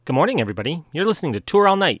Good morning, everybody. You're listening to Tour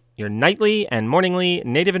All Night, your nightly and morningly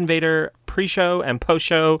Native Invader pre-show and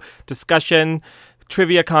post-show discussion,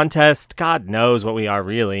 trivia contest. God knows what we are,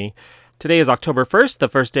 really. Today is October 1st, the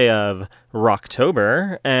first day of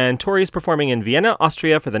Rocktober, and Tori is performing in Vienna,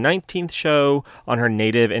 Austria for the 19th show on her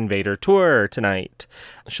Native Invader tour tonight.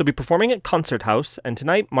 She'll be performing at Konzerthaus, and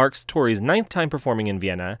tonight marks Tori's 9th time performing in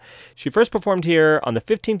Vienna. She first performed here on the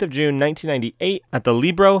 15th of June, 1998 at the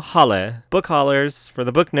Libro Halle. Book haulers, for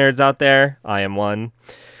the book nerds out there, I am one.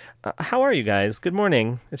 How are you guys? Good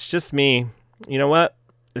morning. It's just me. You know what?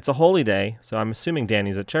 It's a holy day, so I'm assuming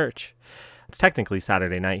Danny's at church. It's technically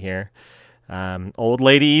Saturday night here. Old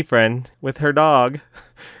lady Ephraim with her dog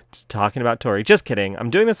just talking about Tori. Just kidding. I'm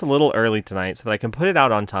doing this a little early tonight so that I can put it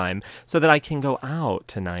out on time so that I can go out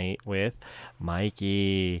tonight with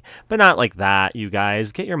Mikey. But not like that, you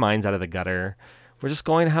guys. Get your minds out of the gutter. We're just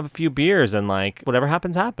going to have a few beers and whatever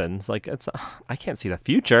happens, happens. I can't see the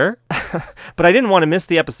future. But I didn't want to miss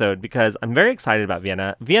the episode because I'm very excited about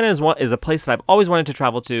Vienna. Vienna is a place that I've always wanted to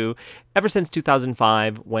travel to ever since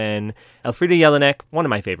 2005 when Elfriede Jelinek, one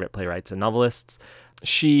of my favorite playwrights and novelists,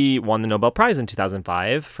 she won the Nobel Prize in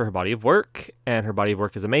 2005 for her body of work, and her body of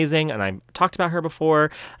work is amazing, and I talked about her before.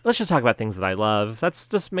 Let's just talk about things that I love. Let's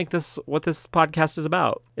just make this what this podcast is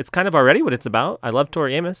about. It's kind of already what it's about. I love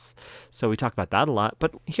Tori Amos, so we talk about that a lot.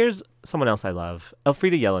 But here's someone else I love.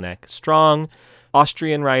 Elfriede Jelinek, strong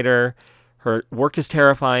Austrian writer. Her work is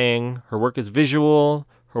terrifying. Her work is visual.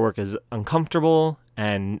 Her work is uncomfortable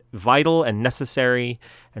and vital and necessary,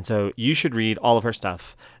 and so you should read all of her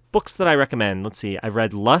stuff. Books that I recommend. Let's see. I've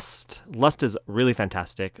read Lust. Lust is really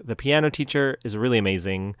fantastic. The Piano Teacher is really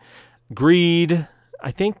amazing. Greed.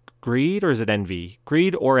 I think Greed, or is it Envy?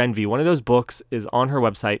 Greed or Envy. One of those books is on her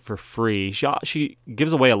website for free. She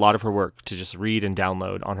gives away a lot of her work to just read and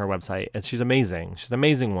download on her website. And she's amazing. She's an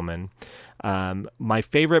amazing woman. My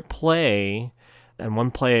favorite play, and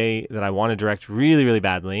one play that I want to direct really, really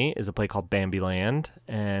badly, is a play called Bambiland.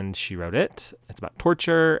 And she wrote it. It's about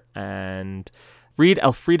torture, and read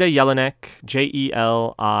Elfriede Jelinek,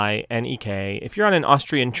 Jelinek. If you're on an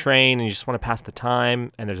Austrian train and you just want to pass the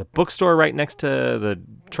time, and there's a bookstore right next to the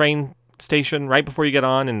train station right before you get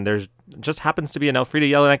on, and there's just happens to be an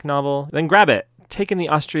Elfriede Jelinek novel, then grab it. Take in the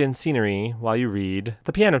Austrian scenery while you read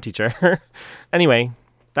The Piano Teacher. Anyway,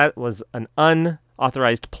 that was an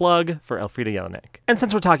unauthorized plug for Elfriede Jelinek. And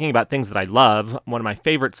since we're talking about things that I love, one of my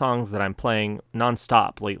favorite songs that I'm playing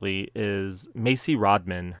nonstop lately is Macy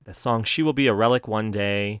Rodman. The song She Will Be a Relic One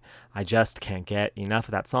Day. I just can't get enough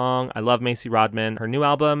of that song. I love Macy Rodman. Her new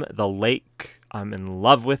album, The Lake. I'm in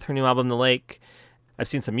love with her new album, The Lake. I've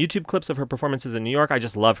seen some YouTube clips of her performances in New York. I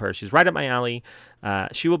just love her. She's right up my alley.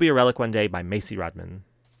 She Will Be a Relic One Day by Macy Rodman.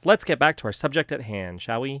 Let's get back to our subject at hand,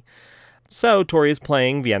 shall we? So, Tori is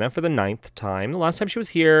playing Vienna for the 9th time. The last time she was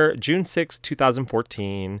here, June 6,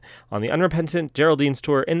 2014, on the Unrepentant Geraldine's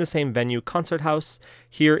tour in the same venue, Konzerthaus.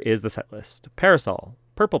 Here is the set list. Parasol,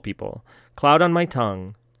 Purple People, Cloud on My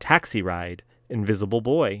Tongue, Taxi Ride, Invisible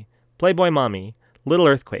Boy, Playboy Mommy, Little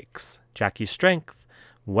Earthquakes, Jackie's Strength,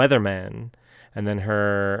 Weatherman, and then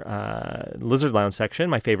her Lizard Lounge section,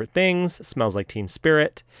 My Favorite Things, Smells Like Teen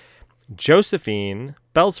Spirit, Josephine,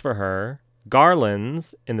 Bells for Her,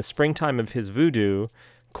 Garlands, In the Springtime of His Voodoo,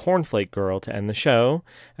 Cornflake Girl to end the show,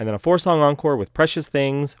 and then a 4-song encore with Precious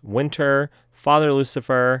Things, Winter, Father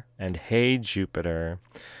Lucifer, and Hey Jupiter.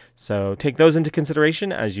 So take those into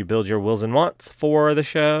consideration as you build your wills and wants for the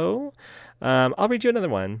show. I'll read you another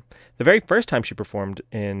one. The very first time she performed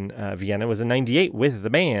in Vienna was in 98 with the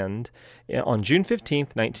band on June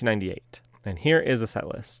 15th, 1998. And here is the set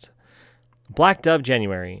list. Black Dove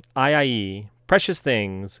January, IIE, Precious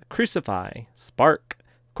Things, Crucify, Spark,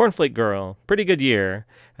 Cornflake Girl, Pretty Good Year,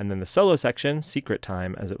 and then the solo section, Secret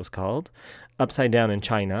Time as it was called, Upside Down in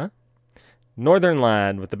China, Northern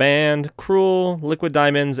Lad with the band, Cruel, Liquid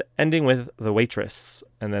Diamonds, ending with The Waitress,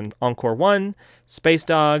 and then Encore 1, Space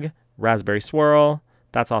Dog, Raspberry Swirl,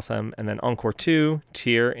 that's awesome, and then Encore 2,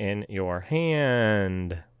 Tear in Your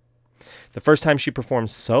Hand. The first time she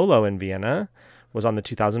performed solo in Vienna was on the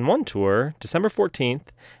 2001 tour, December 14th,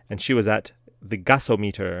 and she was at the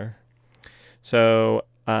Gasometer. So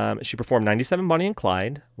she performed 97 Bonnie and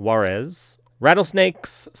Clyde, Juarez,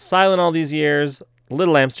 Rattlesnakes, Silent All These Years,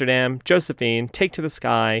 Little Amsterdam, Josephine, Take to the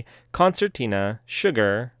Sky, Concertina,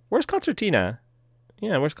 Sugar. Where's Concertina?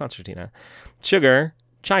 Yeah, where's Concertina? Sugar,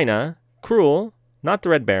 China, Cruel, Not the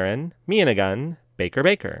Red Baron, Me and a Gun, Baker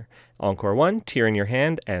Baker. Encore 1, Tear in Your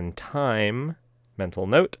Hand, and Time. Mental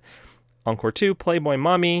note. Encore 2, Playboy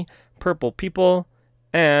Mommy, Purple People,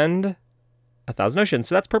 and A Thousand Oceans.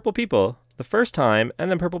 So that's Purple People. the first time and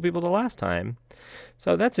then Purple People the last time.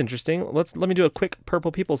 So that's interesting. Let me do a quick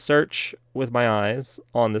Purple People search with my eyes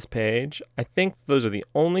on this page. I think those are the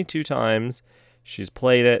only 2 times she's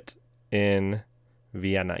played it in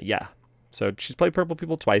Vienna. Yeah. So she's played Purple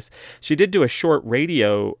People twice. She did do a short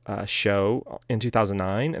radio show in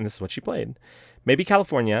 2009, and this is what she played. Maybe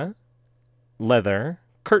California, Leather,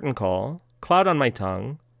 Curtain Call, Cloud on My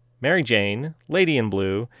Tongue, Mary Jane, Lady in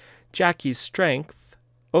Blue, Jackie's Strength,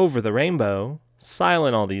 Over the Rainbow,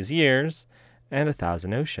 Silent All These Years, and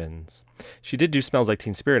 1,000 Oceans. She did do Smells Like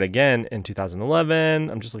Teen Spirit again in 2011.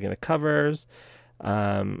 I'm just looking at the covers.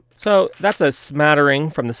 So that's a smattering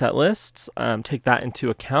from the set lists. Take that into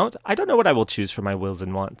account. I don't know what I will choose for my wills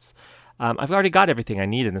and wants. I've already got everything I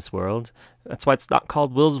need in this world. That's why it's not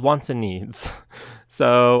called Wills, Wants, and Needs.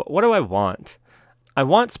 So what do I want? I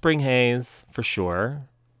want Spring Haze for sure.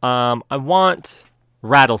 I want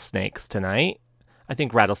Rattlesnakes tonight. I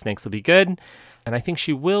think Rattlesnakes will be good. And I think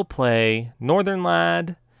she will play Northern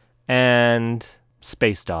Lad and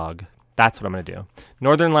Space Dog. That's what I'm going to do.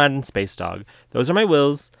 Northern Lad and Space Dog. Those are my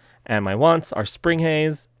wills, and my wants are Spring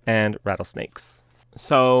Haze and Rattlesnakes.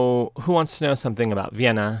 So who wants to know something about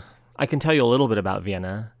Vienna? I can tell you a little bit about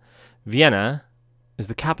Vienna. Vienna is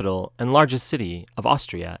the capital and largest city of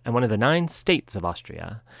Austria and one of the 9 states of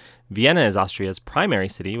Austria. Vienna is Austria's primary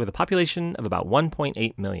city with a population of about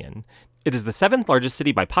 1.8 million. It is the 7th largest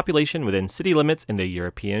city by population within city limits in the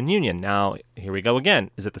European Union. Now, here we go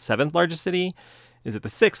again. Is it the 7th largest city? Is it the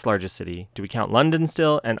 6th largest city? Do we count London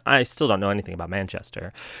still? And I still don't know anything about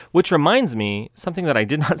Manchester. Which reminds me, something that I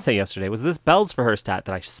did not say yesterday was this Bells for Her stat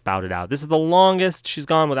that I spouted out. This is the longest she's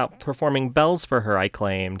gone without performing Bells for Her, I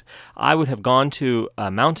claimed. I would have gone to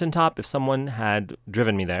a mountaintop if someone had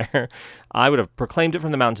driven me there. I would have proclaimed it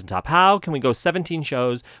from the mountaintop. How can we go 17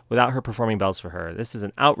 shows without her performing Bells for Her? This is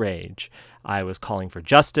an outrage. I was calling for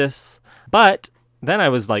justice. But then I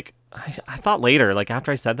was like, I thought later, like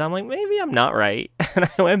after I said that, I'm like, maybe I'm not right. And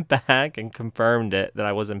I went back and confirmed it that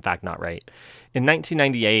I was in fact not right. In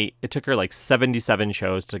 1998, it took her like 77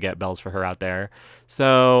 shows to get Bells for Her out there.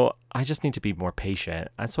 So I just need to be more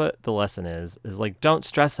patient. That's what the lesson is like, don't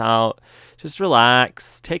stress out, just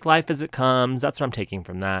relax, take life as it comes. That's what I'm taking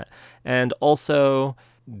from that. And also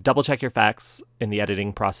double check your facts in the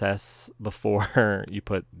editing process before you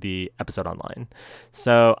put the episode online.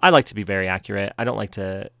 So I like to be very accurate. I don't like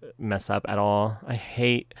to mess up at all.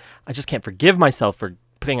 I just can't forgive myself for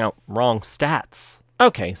putting out wrong stats.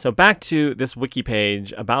 Okay, so back to this wiki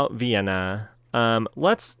page about Vienna.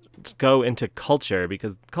 Let's go into culture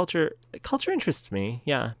because culture interests me.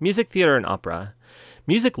 Yeah, music, theater, and opera.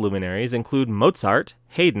 Music luminaries include Mozart,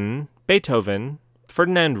 Haydn, Beethoven,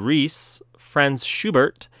 Ferdinand Ries, Franz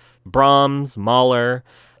Schubert, Brahms, Mahler.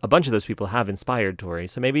 A bunch of those people have inspired Tori.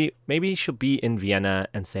 So maybe she'll be in Vienna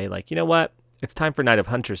and say, like, you know what? It's time for Night of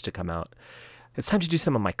Hunters to come out. It's time to do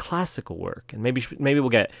some of my classical work. And maybe we'll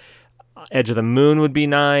get Edge of the Moon would be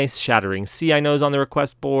nice. Shattering Sea, I know, is on the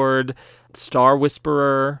request board. Star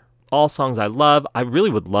Whisperer. All songs I love. I really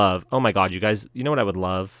would love. Oh my God, you guys, you know what I would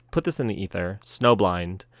love? Put this in the ether.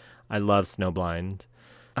 Snowblind. I love Snowblind.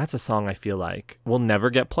 That's a song I feel like will never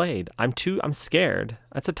get played. I'm scared.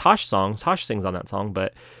 That's a Tosh song. Tosh sings on that song,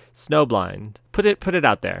 but Snowblind. Put it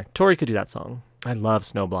out there. Tori could do that song. I love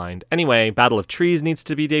Snowblind. Anyway, Battle of Trees needs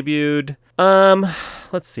to be debuted.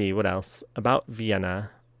 Let's see what else about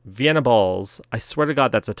Vienna. Vienna balls. I swear to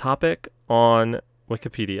God, that's a topic on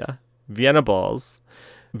Wikipedia. Vienna balls.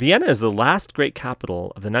 Vienna is the last great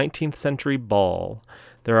capital of the 19th century ball.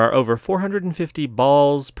 There are over 450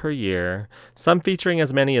 balls per year, some featuring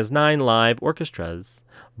as many as 9 live orchestras.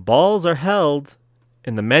 Balls are held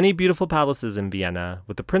in the many beautiful palaces in Vienna,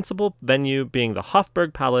 with the principal venue being the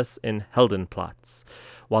Hofburg Palace in Heldenplatz.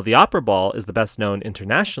 While the Opera Ball is the best known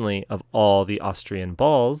internationally of all the Austrian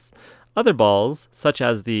balls, other balls, such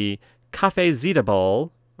as the Café Zita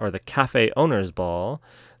Ball, or the Café Owners Ball,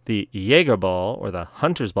 the Jäger Ball, or the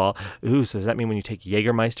Hunter's Ball. Ooh, so does that mean when you take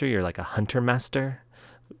Jägermeister, you're like a Hunter Master?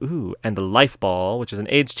 Ooh, and the Life Ball, which is an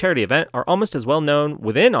AIDS charity event, are almost as well known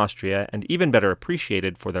within Austria and even better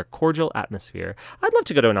appreciated for their cordial atmosphere. I'd love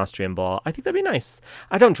to go to an Austrian ball. I think that'd be nice.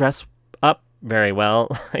 I don't dress up very well.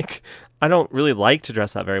 I don't really like to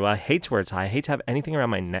dress up very well. I hate to wear a tie. I hate to have anything around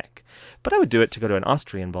my neck. But I would do it to go to an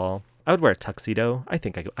Austrian ball. I would wear a tuxedo. I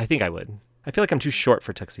think I would. I feel like I'm too short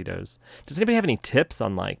for tuxedos. Does anybody have any tips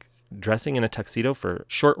on dressing in a tuxedo for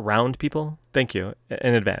short, round people? Thank you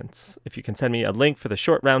in advance. If you can send me a link for the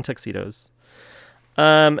short, round tuxedos.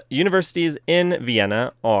 Universities in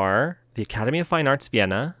Vienna are the Academy of Fine Arts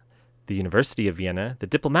Vienna, the University of Vienna, the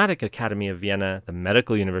Diplomatic Academy of Vienna, the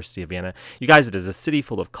Medical University of Vienna. You guys, it is a city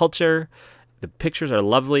full of culture. The pictures are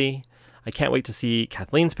lovely. I can't wait to see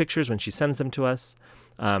Kathleen's pictures when she sends them to us.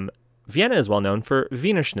 Vienna is well known for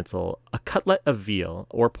Wiener Schnitzel, a cutlet of veal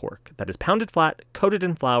or pork that is pounded flat, coated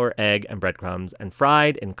in flour, egg, and breadcrumbs, and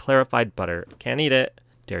fried in clarified butter. Can't eat it.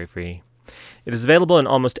 Dairy-free. It is available in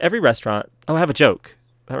almost every restaurant. Oh, I have a joke.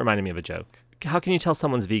 That reminded me of a joke. How can you tell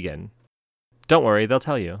someone's vegan? Don't worry, they'll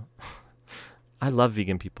tell you. I love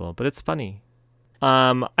vegan people, but it's funny.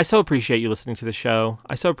 I so appreciate you listening to the show.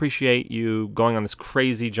 I so appreciate you going on this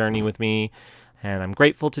crazy journey with me, and I'm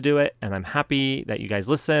grateful to do it, and I'm happy that you guys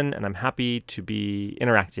listen, and I'm happy to be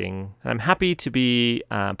interacting, and I'm happy to be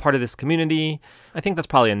part of this community. I think that's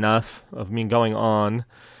probably enough of me going on.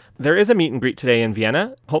 There is a meet and greet today in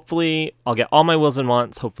Vienna. Hopefully, I'll get all my wills and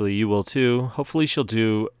wants. Hopefully, you will too. Hopefully, she'll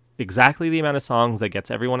do exactly the amount of songs that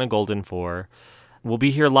gets everyone a golden for. We'll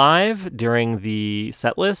be here live during the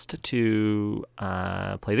set list to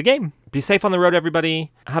play the game. Be safe on the road,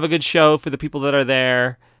 everybody. Have a good show for the people that are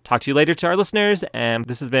there. Talk to you later to our listeners. And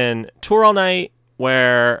this has been Tour All Night,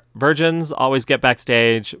 where virgins always get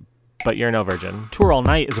backstage, but you're no virgin. Tour All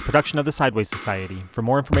Night is a production of the Sideways Society. For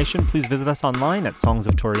more information, please visit us online at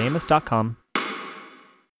songsoftoriamus.com.